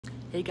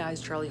Hey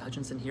guys, Charlie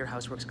Hutchinson here,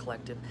 Houseworks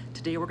Collective.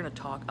 Today we're going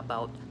to talk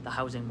about the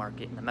housing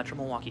market in the Metro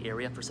Milwaukee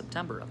area for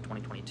September of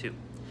 2022.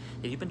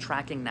 If you've been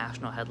tracking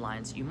national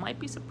headlines, you might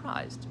be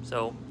surprised,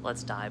 so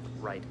let's dive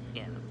right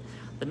in.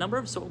 The number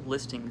of sold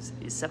listings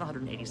is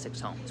 786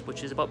 homes,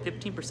 which is about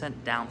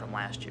 15% down from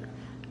last year.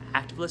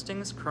 Active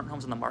listings, current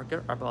homes on the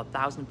market, are about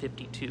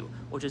 1,052,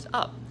 which is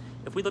up.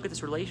 If we look at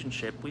this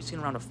relationship, we've seen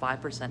around a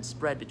 5%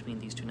 spread between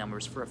these two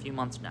numbers for a few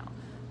months now.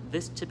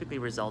 This typically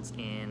results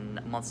in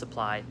month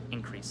supply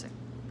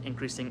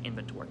increasing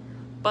inventory.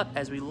 But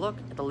as we look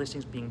at the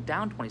listings being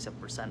down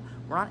 27%,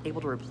 we're not able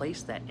to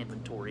replace that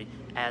inventory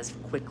as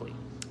quickly.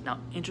 Now,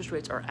 interest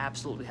rates are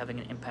absolutely having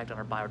an impact on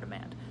our buyer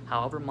demand.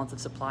 However, months of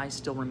supply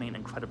still remain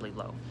incredibly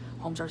low.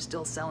 Homes are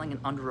still selling in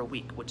under a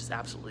week, which is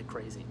absolutely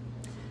crazy.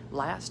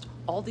 Last,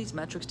 all these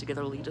metrics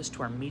together lead us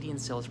to our median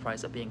sales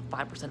price of being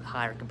 5%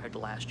 higher compared to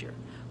last year.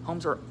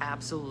 Homes are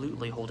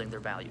absolutely holding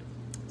their value.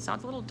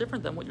 Sounds a little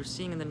different than what you're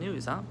seeing in the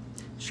news, huh?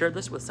 Share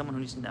this with someone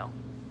who needs to know.